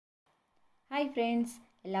Hi friends,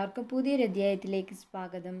 എല്ലാവർക്കും പുതിയൊരു അധ്യായത്തിലേക്ക്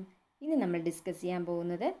സ്വാഗതം. ഇന്ന് നമ്മൾ ഡിസ്കസ് ചെയ്യാൻ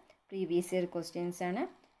പോകുന്നത് പ്രീവിയസ് ഇയർ ക്വസ്റ്റ്യൻസ് ആണ്.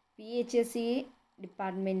 PHSE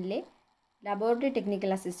ഡിപ്പാർട്ട്മെൻറ്റിലെ ലബോറട്ടറി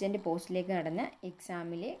ടെക്നിക്കൽ അസിസ്റ്റൻറ്റ് പോസ്റ്റിലേക്ക് നടന്ന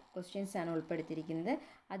എക്സാമിലെ ക്വസ്റ്റ്യൻസ് ആണ് ഉൾപ്പെടുത്തിയിരിക്കുന്നത്.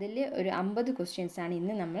 അതിൽ ഒരു 50 ക്വസ്റ്റ്യൻസ് ആണ്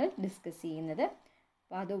ഇന്ന് നമ്മൾ ഡിസ്കസ് ചെയ്യുന്നത്.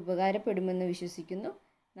 അപ്പോൾ അത് ഉപകാരപ്പെടുമെന്ന് വിശ്വസിക്കുന്നു.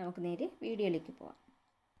 നമുക്ക് നേരെ വീഡിയോയിലേക്ക് പോകാം.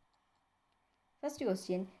 First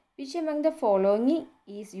question: which among the following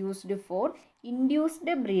is used for induced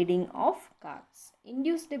breeding of carps?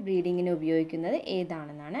 Induced breedingന് ഉപയോഗിക്കുന്നത്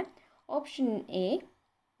ഏതാണെന്നാണ്. ഓപ്ഷൻ എ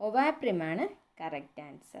ഒവാപ്രിം ആണ് കറക്റ്റ്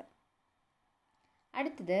ആൻസർ.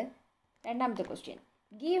 അടുത്തത് രണ്ടാമത്തെ question: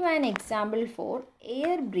 give an example for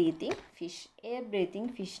air breathing fish. Air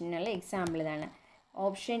breathing ഫിഷിനുള്ള example ഇതാണ്.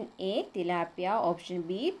 Option A tilapia, option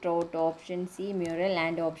B trot, option C mural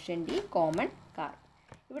and option D common carp.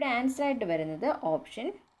 ഇവിടെ answer ആയിട്ട് വരുന്നത് option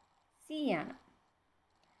C ആണ്.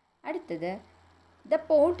 അടുത്തത് the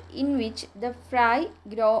pond in which the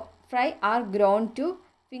fry R grown to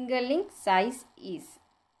ഫിംഗർലിംഗ് size is.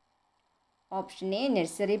 Option A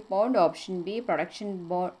nursery pond, option B production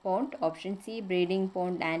pond, option C breeding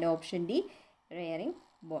pond and option D rearing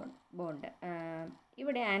pond.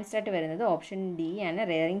 ഇവിടെ answer ആയിട്ട് വരുന്നത് option D ആണ്,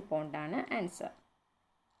 rearing പോണ്ടാണ് answer.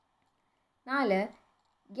 4.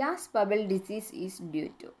 Gas bubble disease is due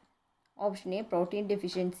to. Option A protein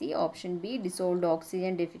deficiency, option B dissolved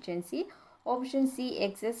oxygen deficiency, option C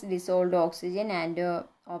excess dissolved oxygen and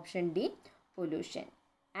option D pollution.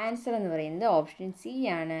 Answer എന്ന് പറയുന്നത് option C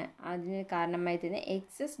ആണ്. അതിന് കാരണമായി തന്നെ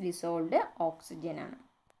excess dissolved oxygen ആണ്.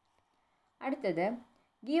 അടുത്തത്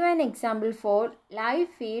give an example for live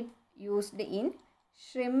feed used in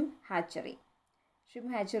shrimp hatchery.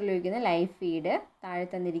 Shrimp ഹാച്ചറിൽ ഉപയോഗിക്കുന്ന live feed താഴെ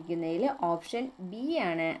തന്നിരിക്കുന്നതിൽ ഓപ്ഷൻ ബി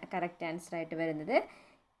ആണ് കറക്റ്റ് ആൻസർ ആയിട്ട് വരുന്നത്.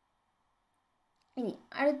 ഇനി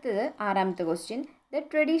അടുത്തത് ആറാമത്തെ question: the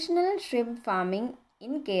traditional shrimp farming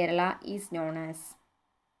in Kerala is known as.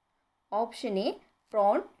 Option A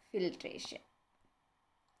prawn filtration.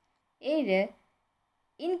 7.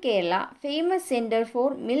 In Kerala famous centre for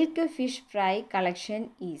milk fish fry collection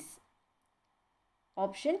is.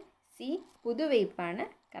 Option C പുതുവൈപ്പാണ്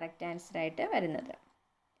correct answer ആയിട്ട് വരുന്നത്.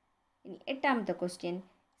 ഇനി എട്ടാമത്തെ question: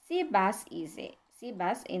 see bass is A. See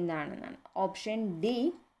bass എന്താണെന്നാണ്. Option D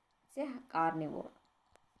it's A carnivore.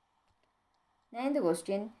 9th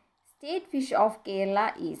question: state fish of Kerala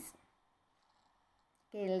is.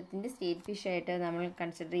 കേരളത്തിൻ്റെ state fish ആയിട്ട് നമ്മൾ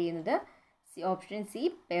consider ചെയ്യുന്നത് option C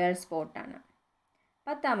pearl സ്പോട്ടാണ്.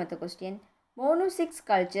 10ാമത്തെ question: മോണോസിക്സ്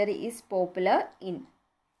culture is popular in.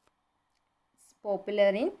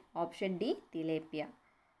 Option D തിലേപ്പിയ.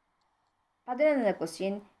 11ാമത്തെ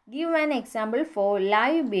question: give an example for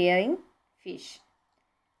live bearing fish.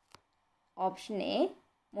 Option A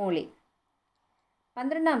Molly.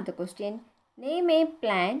 12ാമത്തെ question: name A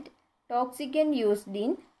plant ടോക്സിക്കൻ used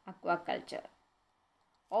in aquaculture.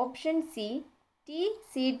 Option C T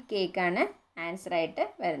seed കേക്കാണ് answer ആയിട്ട്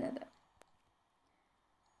വരുന്നത്.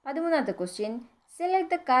 13ാമത്തെ question: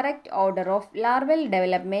 select the correct order of larval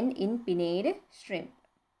development in പിനൈഡ് shrimp.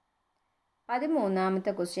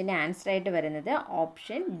 13ാമത്തെ ക്വസ്റ്റ്യൻ്റെ answer ആയിട്ട് വരുന്നത്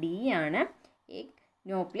option D ആണ്, egg,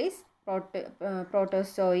 നോപ്ലിസ്,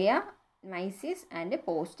 പ്രോട്ടോസോയ, mysis and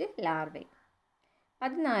post larvae.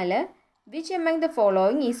 14. Which among the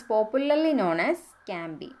following is popularly known as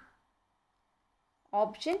സ്കാംബി.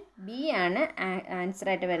 Option B ആണ് answer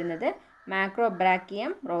ആയിട്ട് വരുന്നത്,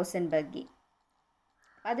 മാക്രോബ്രാക്കിയം റോസൻബർഗി.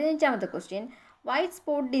 15ാമത്തെ question: white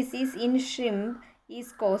spot disease in shrimp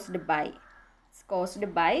is caused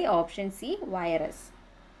by option C virus.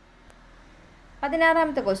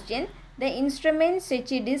 16ാമത്തെ question: the instrument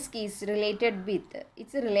switch disk is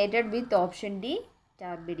related with option D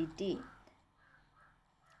turbidity.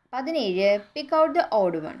 17. Pick out the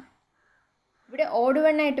odd one. ഇവിടെ odd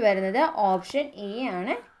one ആയിട്ട് വരുന്നത് option A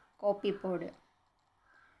ആണ്, കോപ്പിപ്പോഡ്.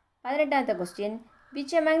 18ാമത്തെ question: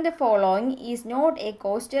 which among the following is not A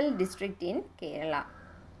coastal district in Kerala.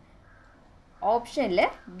 ഓപ്ഷനിൽ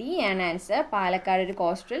D ആണ് answer, Palakkad ഒരു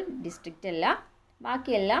coastal district അല്ല,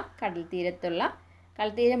 ബാക്കിയെല്ലാം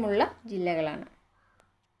കടൽത്തീരമുള്ള ജില്ലകളാണ്.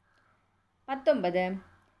 19.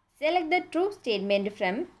 Select the true statement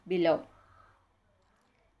from below.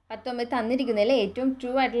 19 തന്നിരിക്കുന്നതിൽ ഏറ്റവും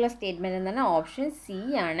ട്രൂ ആയിട്ടുള്ള സ്റ്റേറ്റ്മെൻറ്റ് എന്നാണ് ഓപ്ഷൻ സി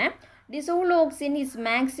ആണ്, dissolved oxygen is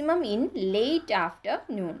maximum in late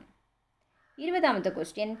afternoon. 20ാമത്തെ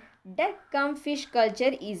question: duck come fish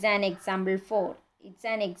culture is an example for. It's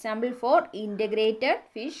an example for integrated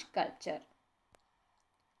fish culture.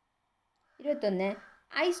 21.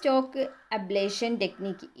 I stock ablation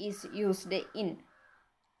technique is used in.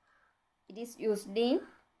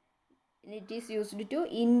 It is used to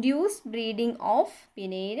induce breeding of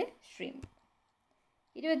pinnate shrimp.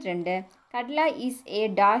 22. Cutla is a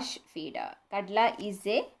dash feeder. Cutla is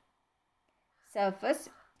a surface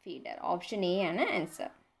feeder. Option A ആണ് answer.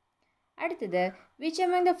 അടുത്തത് which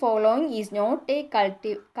among the following is not a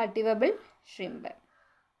cultivable shrimp?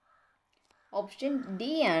 Option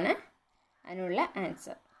D ആണ് അതിനുള്ള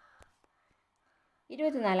answer.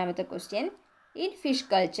 24ാമത്തെ question in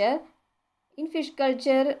fish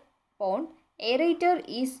culture pond aerator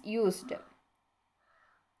is used.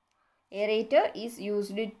 Aerator is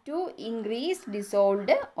used to increase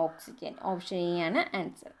dissolved oxygen. Option A ആണ്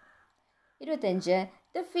answer. 25.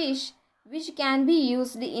 The fish which can be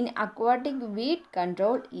used in aquatic weed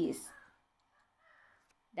control is.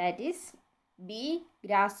 That is B.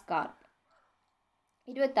 Grass carp.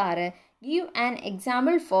 26. Give an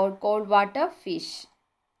example for cold water fish.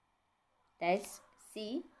 That's C.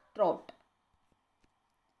 Trout.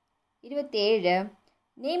 27.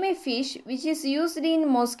 Name a fish which is used in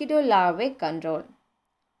mosquito larvae control.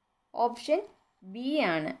 Option B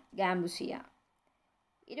ആണ് Gambusia.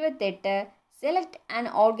 28. Select an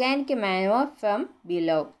organic manure from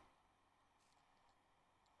below.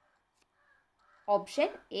 Option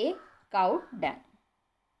A. Cow dung.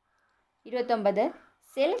 29.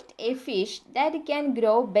 Select a fish that can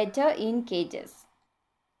grow better in cages.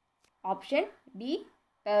 Option B.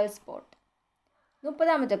 Pearl spot.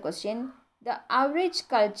 30ാമത്തെ question. The average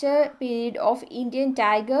culture period of Indian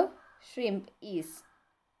tiger shrimp is.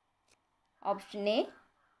 Option A.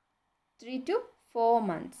 3 to 4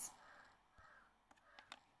 months.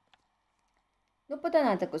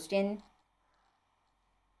 31ാമത്തെ question.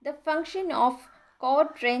 The function of core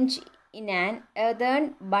trench in an earthen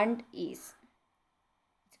bund is.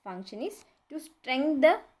 Its function is to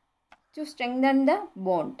strengthen the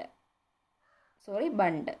bond.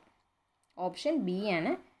 Bund. Option B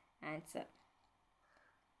ആണ് answer.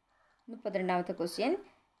 32ാമത്തെ question.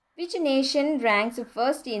 Which nation ranks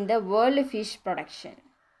first in the world fish production?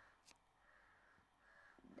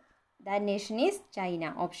 That nation is China.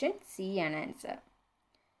 Option C ആണ് answer.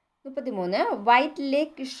 33. White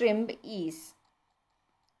lake shrimp is.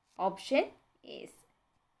 Option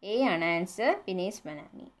A ആണ് answer. Pinus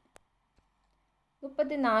banani.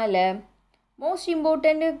 34. Most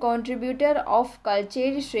important contributor of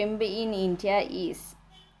cultured shrimp in India is.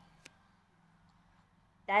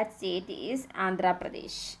 That state is Andhra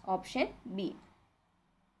Pradesh. Option B.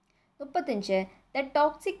 35. The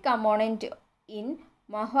toxic component in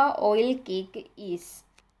Maha oil cake is.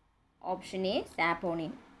 Option A.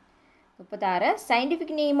 Saponin. 36. Scientific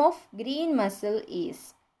name of green mussel is.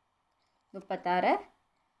 36.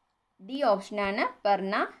 D option ആണ്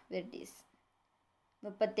Perna viridis.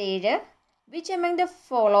 37. Which among the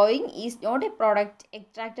following is not a product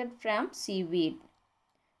extracted from seaweed?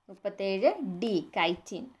 37. D.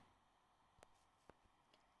 Chitin.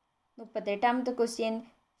 38ാമത്തെ question.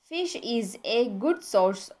 Fish is a good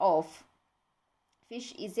source of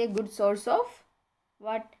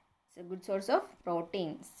what? It's a good source of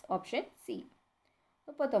proteins. Option C.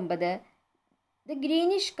 39. The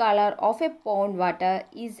greenish color of a pond water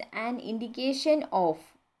is an indication of.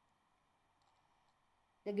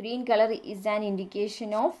 The green color is an indication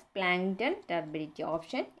of plankton turbidity.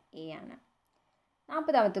 Option A ആണ്.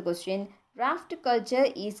 40ാമത്തെ question. Raft culture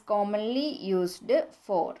is commonly used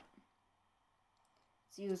for.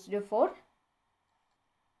 It's used for.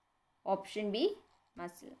 Option B.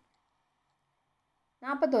 Mussel.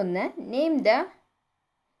 41. Name the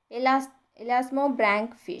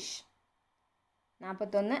elasmobranch fish.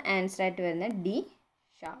 41 answer ആയിട്ട് വരുന്നത് D.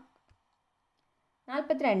 Shark.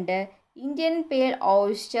 42. Indian pale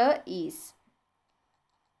oyster is.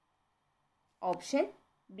 Option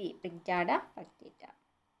B. Pinctada factata.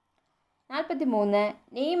 43.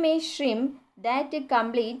 Name a shrimp that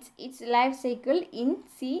completes its life cycle in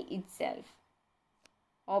sea itself.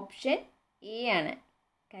 Option A ആണ്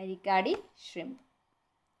Karikadi shrimp.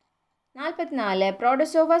 44.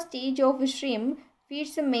 Protozoa stage of shrimp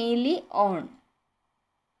feeds mainly on.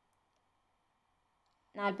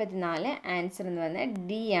 44 answer എന്ന് പറഞ്ഞാൽ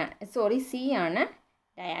C ആണ്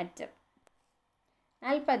diatom.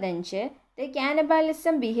 45. The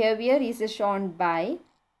cannibalism behavior is shown by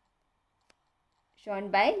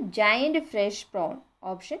giant fresh prawn.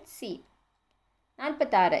 Option C.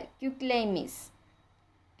 46.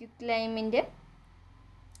 ക്യുക്ലൈമിൻ്റെ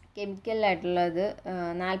chemical ആയിട്ടുള്ളത്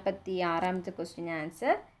 46ാമത്തെ question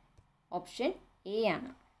answer option A ആണ്.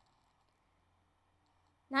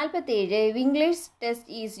 47. Wingler's test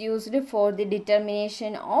is used for the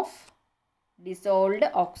determination of dissolved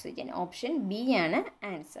oxygen. Option B ആണ്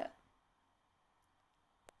answer.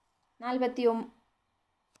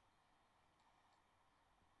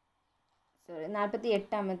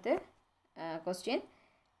 48ാമത്തെ question.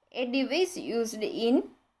 A device used in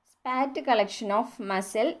spat collection of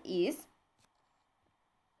mussel is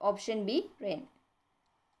option B rain.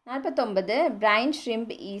 49 brine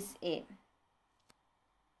shrimp is a.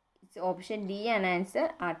 It's option D and answer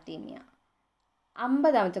Artemia.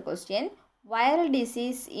 50th question. Viral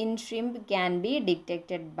disease in shrimp can be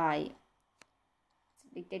detected by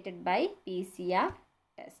PCR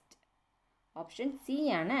test. Option C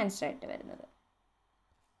ആണ് answer ആയിട്ട് വരുന്നത്.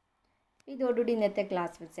 ഇതോടുകൂടി ഇന്നത്തെ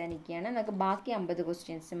class അവസാനിക്കുകയാണ്. നമുക്ക് ബാക്കി 50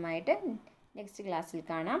 ക്വസ്റ്റ്യൻസുമായിട്ട് next ക്ലാസ്സിൽ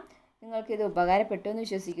കാണാം. നിങ്ങൾക്കിത് ഉപകാരപ്പെട്ടു എന്ന്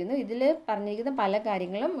വിശ്വസിക്കുന്നു. ഇതിൽ പറഞ്ഞിരിക്കുന്ന പല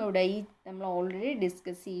കാര്യങ്ങളും ഇവിടെ നമ്മൾ ഓൾറെഡി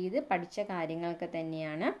ഡിസ്കസ് ചെയ്ത് പഠിച്ച കാര്യങ്ങളൊക്കെ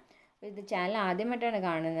തന്നെയാണ്. അപ്പോൾ ഇത് ചാനൽ ആദ്യമായിട്ടാണ്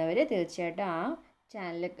കാണുന്നവർ തീർച്ചയായിട്ടും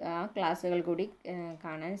ആ ക്ലാസ്സുകൾ കൂടി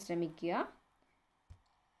കാണാൻ ശ്രമിക്കുക.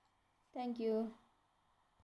 Thank you.